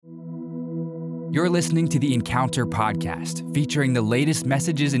You're listening to the Encounter podcast, featuring the latest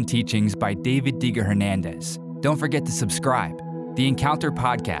messages and teachings by Diga Hernandez. Don't forget to subscribe. The Encounter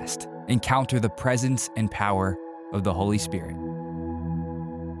podcast. Encounter the presence and power of the Holy Spirit.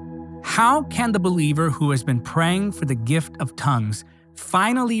 How can the believer who has been praying for the gift of tongues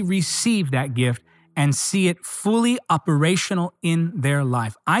finally receive that gift and see it fully operational in their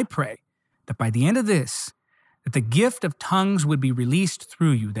life? I pray that by the end of this, that the gift of tongues would be released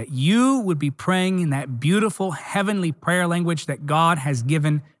through you, that you would be praying in that beautiful heavenly prayer language that God has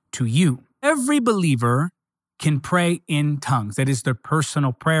given to you. Every believer can pray in tongues. That is their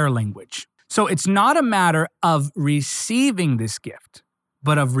personal prayer language. So it's not a matter of receiving this gift,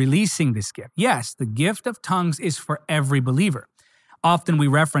 but of releasing this gift. Yes, the gift of tongues is for every believer. Often we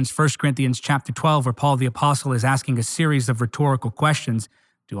reference 1 Corinthians chapter 12, where Paul the Apostle is asking a series of rhetorical questions.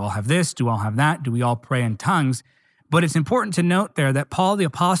 Do all have this? Do all have that? Do we all pray in tongues? But it's important to note there that Paul the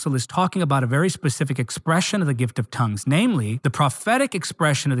Apostle is talking about a very specific expression of the gift of tongues, namely the prophetic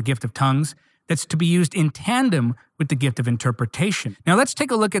expression of the gift of tongues that's to be used in tandem with the gift of interpretation. Now let's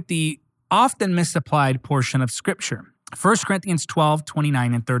take a look at the often misapplied portion of Scripture. 1 Corinthians 12,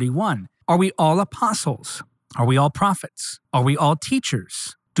 29 and 31. Are we all apostles? Are we all prophets? Are we all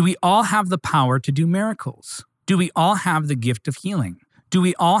teachers? Do we all have the power to do miracles? Do we all have the gift of healing? Do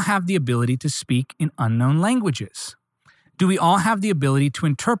we all have the ability to speak in unknown languages? Do we all have the ability to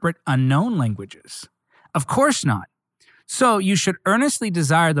interpret unknown languages? Of course not. So you should earnestly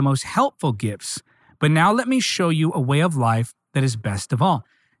desire the most helpful gifts, but now let me show you a way of life that is best of all.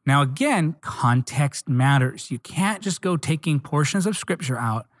 Now again, context matters. You can't just go taking portions of Scripture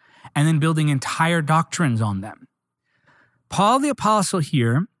out and then building entire doctrines on them. Paul the Apostle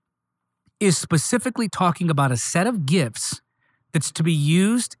here is specifically talking about a set of gifts that's to be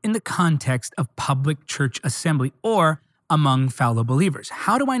used in the context of public church assembly or among fellow believers.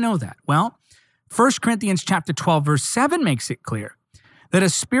 How do I know that? Well, 1 Corinthians chapter 12, verse 7 makes it clear that a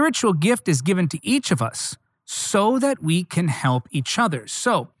spiritual gift is given to each of us so that we can help each other.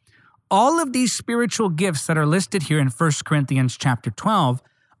 So, all of these spiritual gifts that are listed here in 1 Corinthians chapter 12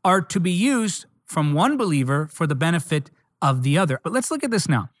 are to be used from one believer for the benefit of the other. But let's look at this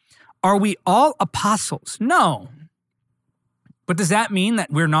now. Are we all apostles? No. But does that mean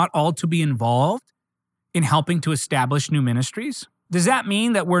that we're not all to be involved in helping to establish new ministries? Does that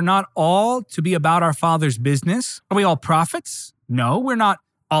mean that we're not all to be about our Father's business? Are we all prophets? No, we're not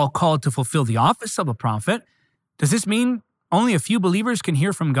all called to fulfill the office of a prophet. Does this mean only a few believers can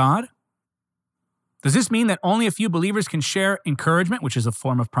hear from God? Does this mean that only a few believers can share encouragement, which is a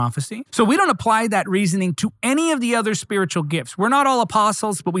form of prophecy? So we don't apply that reasoning to any of the other spiritual gifts. We're not all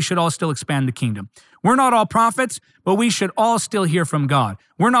apostles, but we should all still expand the kingdom. We're not all prophets, but we should all still hear from God.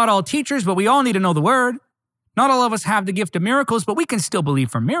 We're not all teachers, but we all need to know the word. Not all of us have the gift of miracles, but we can still believe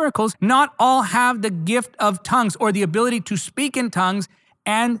for miracles. Not all have the gift of tongues or the ability to speak in tongues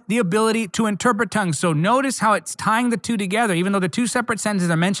and the ability to interpret tongues. So notice how it's tying the two together. Even though the two separate sentences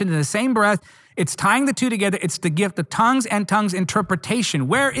are mentioned in the same breath, it's tying the two together. It's the gift of tongues and tongues interpretation.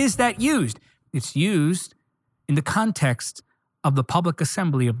 Where is that used? It's used in the context of the public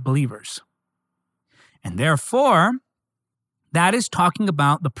assembly of believers. And therefore, that is talking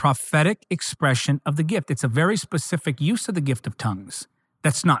about the prophetic expression of the gift. It's a very specific use of the gift of tongues.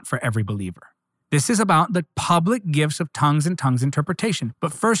 That's not for every believer. This is about the public gifts of tongues and tongues interpretation.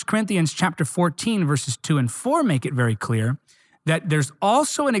 But 1 Corinthians chapter 14, verses 2 and 4 make it very clear that there's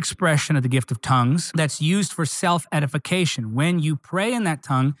also an expression of the gift of tongues that's used for self-edification. When you pray in that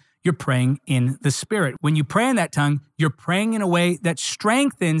tongue, you're praying in the Spirit. When you pray in that tongue, you're praying in a way that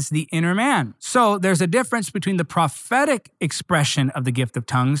strengthens the inner man. So there's a difference between the prophetic expression of the gift of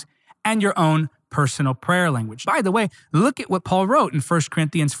tongues and your own personal prayer language. By the way, look at what Paul wrote in 1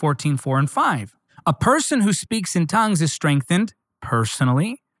 Corinthians 14, 4 and 5. A person who speaks in tongues is strengthened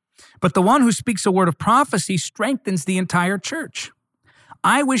personally, but the one who speaks a word of prophecy strengthens the entire church.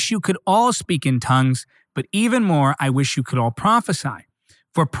 I wish you could all speak in tongues, but even more, I wish you could all prophesy.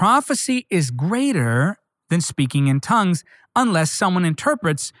 For prophecy is greater than speaking in tongues unless someone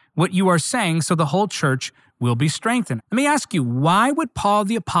interprets what you are saying so the whole church will be strengthened. Let me ask you, why would Paul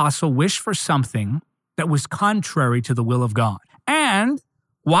the Apostle wish for something that was contrary to the will of God? And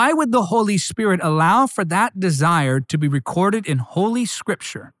why would the Holy Spirit allow for that desire to be recorded in Holy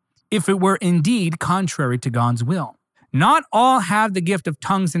Scripture if it were indeed contrary to God's will? Not all have the gift of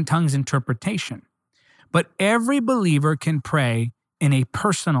tongues and tongues interpretation, but every believer can pray in a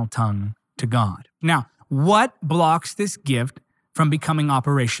personal tongue to God. Now, what blocks this gift from becoming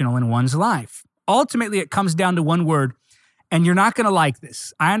operational in one's life? Ultimately, it comes down to one word, and you're not going to like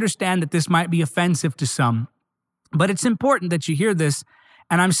this. I understand that this might be offensive to some, but it's important that you hear this,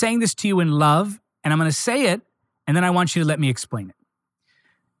 and I'm saying this to you in love and I'm going to say it, and then I want you to let me explain it.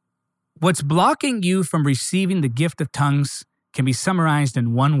 What's blocking you from receiving the gift of tongues can be summarized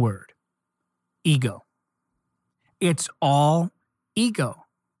in one word: ego. It's all ego.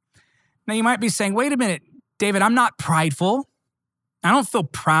 Now, you might be saying, wait a minute, David, I'm not prideful. I don't feel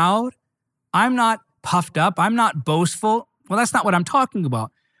proud. I'm not puffed up. I'm not boastful. Well, that's not what I'm talking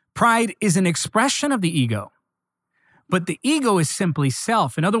about. Pride is an expression of the ego. But the ego is simply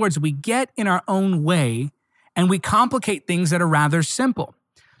self. In other words, we get in our own way and we complicate things that are rather simple.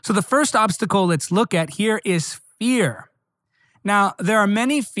 So the first obstacle let's look at here is fear. Now, there are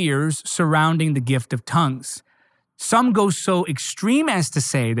many fears surrounding the gift of tongues. Some go so extreme as to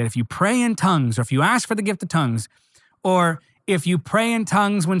say that if you pray in tongues, or if you ask for the gift of tongues, or if you pray in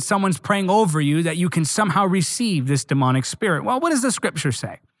tongues when someone's praying over you, that you can somehow receive this demonic spirit. Well, what does the scripture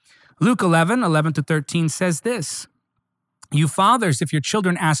say? Luke 11:11-13 says this: "You fathers, if your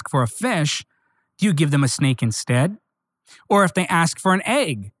children ask for a fish, do you give them a snake instead? Or if they ask for an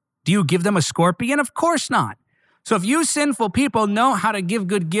egg, do you give them a scorpion? Of course not. So if you sinful people know how to give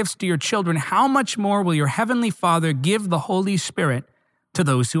good gifts to your children, how much more will your heavenly Father give the Holy Spirit to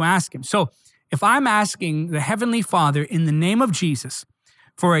those who ask him?" So if I'm asking the heavenly Father in the name of Jesus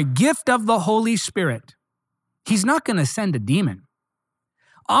for a gift of the Holy Spirit, he's not going to send a demon.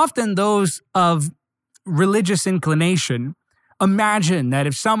 Often those of religious inclination imagine that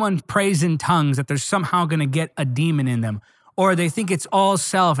if someone prays in tongues that they're somehow going to get a demon in them, or they think it's all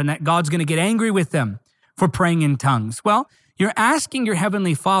self and that God's going to get angry with them for praying in tongues. Well, you're asking your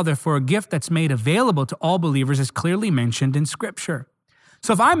heavenly Father for a gift that's made available to all believers as clearly mentioned in Scripture.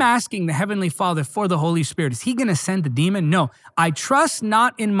 So if I'm asking the heavenly Father for the Holy Spirit, is he going to send a demon? No, I trust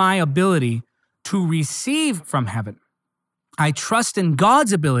not in my ability to receive from heaven. I trust in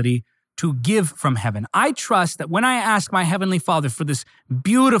God's ability to give from heaven. I trust that when I ask my heavenly Father for this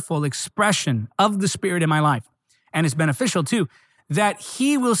beautiful expression of the Spirit in my life, and it's beneficial too, that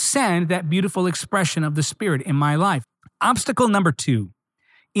he will send that beautiful expression of the Spirit in my life. Obstacle number 2,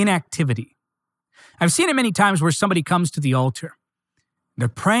 inactivity. I've seen it many times where somebody comes to the altar. They're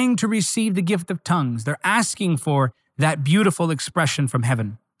praying to receive the gift of tongues. They're asking for that beautiful expression from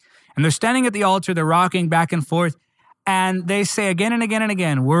heaven. And they're standing at the altar, they're rocking back and forth, and they say again and again and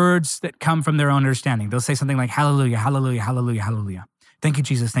again words that come from their own understanding. They'll say something like, hallelujah, hallelujah, hallelujah, hallelujah. Thank you,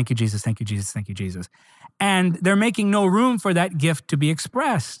 Jesus, thank you, Jesus, thank you, Jesus, thank you, Jesus. And they're making no room for that gift to be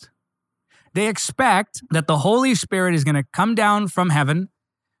expressed. They expect that the Holy Spirit is going to come down from heaven,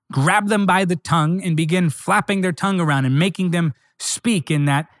 grab them by the tongue, and begin flapping their tongue around and making them speak in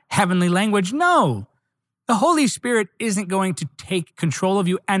that heavenly language. No, the Holy Spirit isn't going to take control of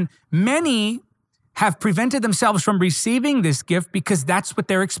you. And many have prevented themselves from receiving this gift because that's what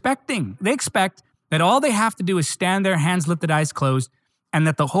they're expecting. They expect that all they have to do is stand there, hands lifted, eyes closed, and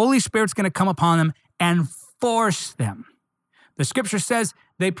that the Holy Spirit's going to come upon them and force them. The scripture says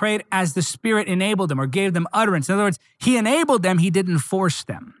they prayed as the Spirit enabled them or gave them utterance. In other words, he enabled them, he didn't force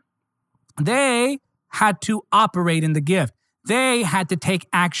them. They had to operate in the gift. They had to take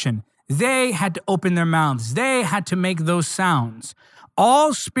action. They had to open their mouths. They had to make those sounds.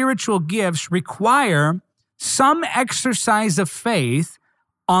 All spiritual gifts require some exercise of faith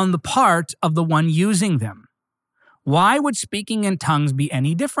on the part of the one using them. Why would speaking in tongues be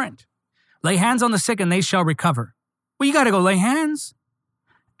any different? Lay hands on the sick and they shall recover. Well, you got to go lay hands.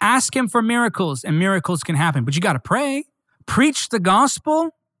 Ask him for miracles and miracles can happen, but you got to pray. Preach the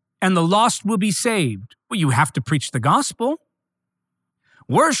gospel and the lost will be saved. Well, you have to preach the gospel.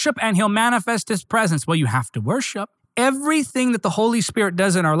 Worship and he'll manifest his presence. Well, you have to worship. Everything that the Holy Spirit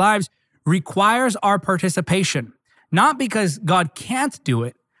does in our lives requires our participation. Not because God can't do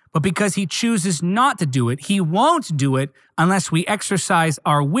it, but because he chooses not to do it. He won't do it unless we exercise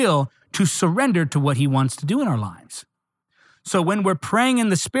our will to surrender to what he wants to do in our lives. So when we're praying in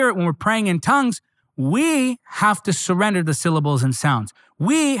the Spirit, when we're praying in tongues, we have to surrender the syllables and sounds.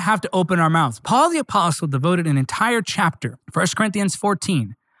 We have to open our mouths. Paul the Apostle devoted an entire chapter, 1 Corinthians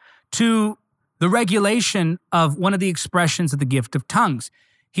 14, to the regulation of one of the expressions of the gift of tongues.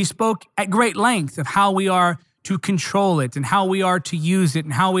 He spoke at great length of how we are to control it and how we are to use it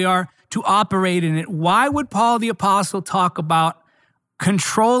and how we are to operate in it. Why would Paul the Apostle talk about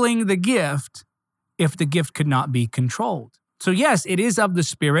controlling the gift if the gift could not be controlled? So yes, it is of the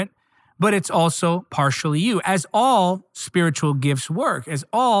Spirit, but it's also partially you. As all spiritual gifts work, as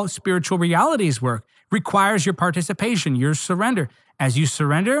all spiritual realities work, requires your participation, your surrender. As you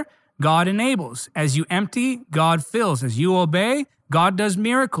surrender, God enables. As you empty, God fills. As you obey, God does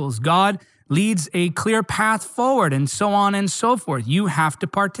miracles. God leads a clear path forward, and so on and so forth. You have to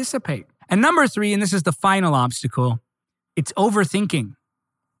participate. And number 3, and this is the final obstacle, it's overthinking.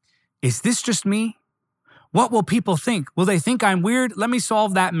 Is this just me? What will people think? Will they think I'm weird? Let me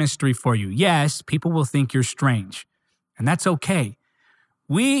solve that mystery for you. Yes, people will think you're strange, and that's okay.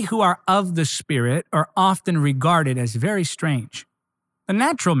 We who are of the Spirit are often regarded as very strange. The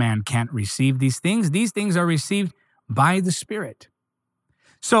natural man can't receive these things. These things are received by the Spirit.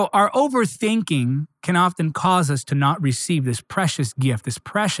 So our overthinking can often cause us to not receive this precious gift, this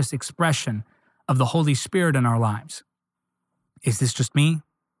precious expression of the Holy Spirit in our lives. Is this just me?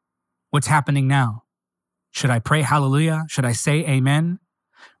 What's happening now? Should I pray hallelujah? Should I say amen?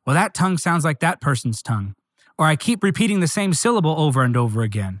 Well, that tongue sounds like that person's tongue. Or I keep repeating the same syllable over and over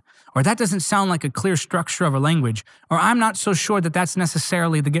again. Or that doesn't sound like a clear structure of a language. Or I'm not so sure that that's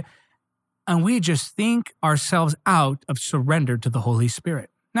necessarily the gift. And we just think ourselves out of surrender to the Holy Spirit.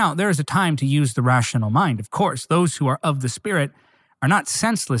 Now, there is a time to use the rational mind. Of course, those who are of the Spirit are not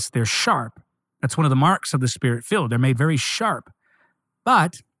senseless, they're sharp. That's one of the marks of the Spirit-filled. They're made very sharp.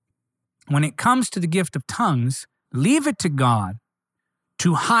 But when it comes to the gift of tongues, leave it to God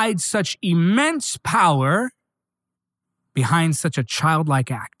to hide such immense power behind such a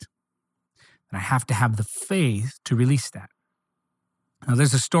childlike act. And I have to have the faith to release that. Now,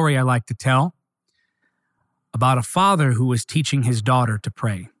 there's a story I like to tell about a father who was teaching his daughter to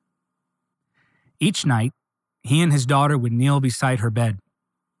pray. Each night, he and his daughter would kneel beside her bed,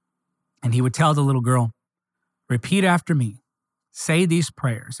 and he would tell the little girl, repeat after me, say these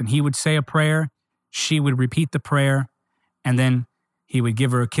prayers. And he would say a prayer, she would repeat the prayer, and then he would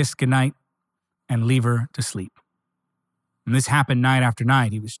give her a kiss goodnight and leave her to sleep. And this happened night after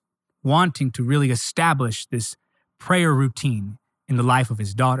night. He was wanting to really establish this prayer routine in the life of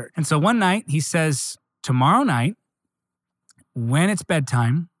his daughter. And so one night he says, tomorrow night, when it's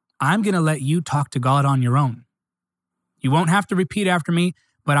bedtime, I'm going to let you talk to God on your own. You won't have to repeat after me,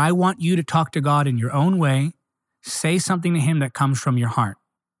 but I want you to talk to God in your own way. Say something to him that comes from your heart.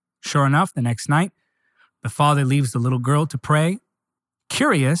 Sure enough, the next night, the father leaves the little girl to pray.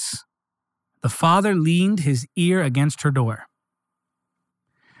 Curious, the father leaned his ear against her door.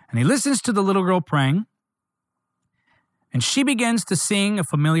 And he listens to the little girl praying, and she begins to sing a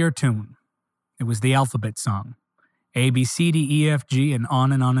familiar tune. It was the alphabet song. A, B, C, D, E, F, G, and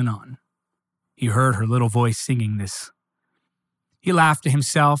on and on and on. He heard her little voice singing this. He laughed to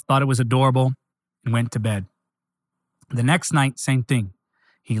himself, thought it was adorable, and went to bed. The next night, same thing.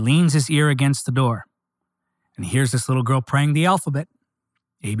 He leans his ear against the door and hears this little girl praying the alphabet.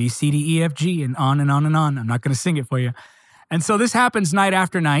 A, B, C, D, E, F, G, and on and on and on. I'm not going to sing it for you. And so this happens night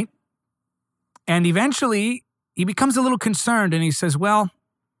after night. And eventually, he becomes a little concerned and he says, well,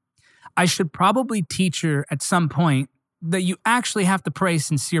 I should probably teach her at some point that you actually have to pray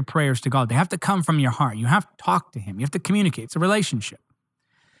sincere prayers to God. They have to come from your heart. You have to talk to him. You have to communicate. It's a relationship.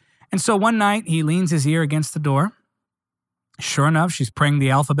 And so one night, he leans his ear against the door. Sure enough, she's praying the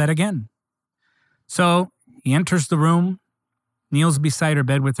alphabet again. So he enters the room, kneels beside her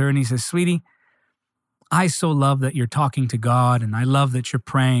bed with her, and he says, sweetie, I so love that you're talking to God, and I love that you're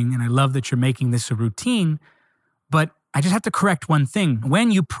praying, and I love that you're making this a routine, but I just have to correct one thing.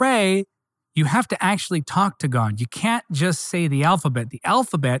 When you pray, you have to actually talk to God. You can't just say the alphabet. The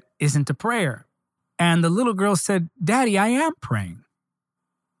alphabet isn't a prayer. And the little girl said, Daddy, I am praying.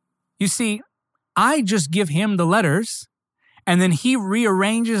 You see, I just give him the letters, and then he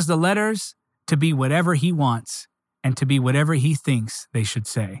rearranges the letters to be whatever he wants and to be whatever he thinks they should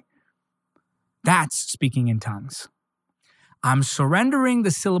say. That's speaking in tongues. I'm surrendering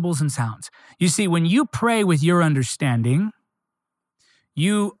the syllables and sounds. You see, when you pray with your understanding,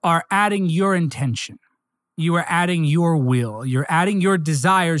 you are adding your intention. You are adding your will. You're adding your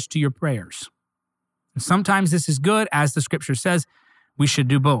desires to your prayers. And sometimes this is good. As the scripture says, we should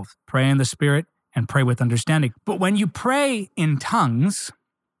do both. Pray in the Spirit and pray with understanding. But when you pray in tongues,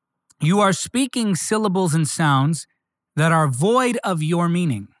 you are speaking syllables and sounds that are void of your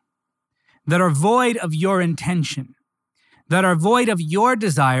meaning, that are void of your intention, that are void of your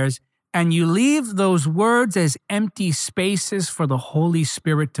desires, and you leave those words as empty spaces for the Holy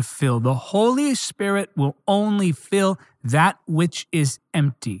Spirit to fill. The Holy Spirit will only fill that which is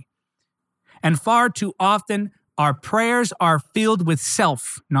empty. And far too often, our prayers are filled with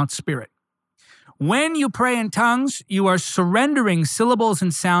self, not spirit. When you pray in tongues, you are surrendering syllables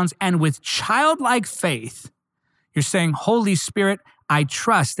and sounds, and with childlike faith, you're saying, Holy Spirit, I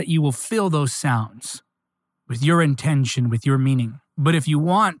trust that you will fill those sounds with your intention, with your meaning. But if you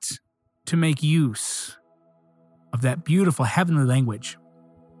want to make use of that beautiful heavenly language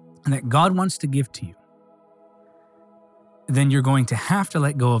and that God wants to give to you, then you're going to have to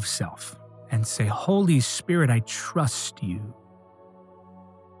let go of self and say, Holy Spirit, I trust you.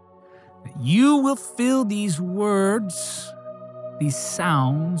 That you will fill these words, these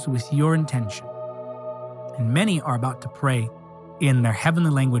sounds with your intention. And many are about to pray in their heavenly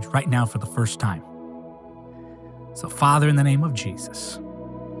language right now for the first time. So, Father, in the name of Jesus,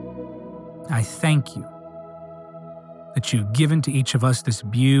 I thank you that you've given to each of us this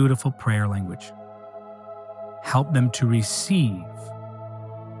beautiful prayer language. Help them to receive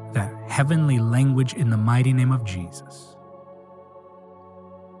that heavenly language in the mighty name of Jesus.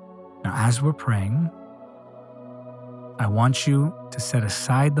 Now, as we're praying, I want you to set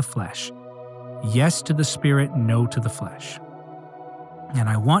aside the flesh. Yes to the Spirit, no to the flesh. And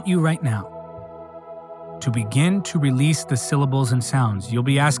I want you right now to begin to release the syllables and sounds. You'll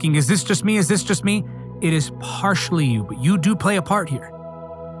be asking, is this just me? Is this just me? It is partially you, but you do play a part here.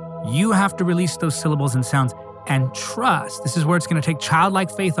 You have to release those syllables and sounds and trust. This is where it's going to take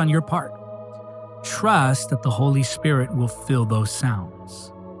childlike faith on your part. Trust that the Holy Spirit will fill those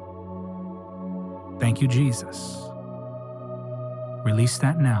sounds. Thank you, Jesus. Release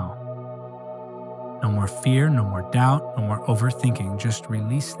that now. No more fear, no more doubt, no more overthinking. Just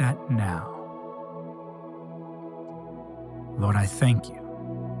release that now. Lord, I thank you.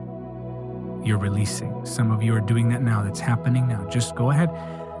 You're releasing. Some of you are doing that now. That's happening now. Just go ahead.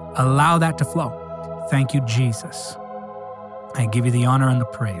 Allow that to flow. Thank you, Jesus. I give you the honor and the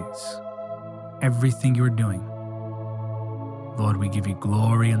praise. Everything you're doing. Lord, we give you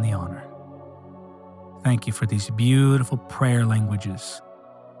glory and the honor. Thank you for these beautiful prayer languages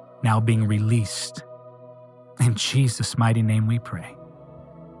now being released. In Jesus' mighty name we pray.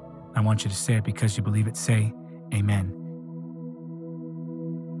 I want you to say it because you believe it. Say, amen.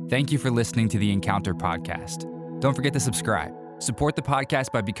 Thank you for listening to the Encounter Podcast. Don't forget to subscribe. Support the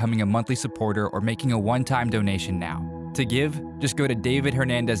podcast by becoming a monthly supporter or making a one-time donation now. To give, just go to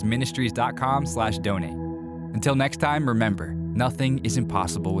davidhernandezministries.com/donate. Until next time, remember, nothing is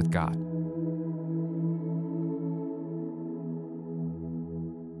impossible with God.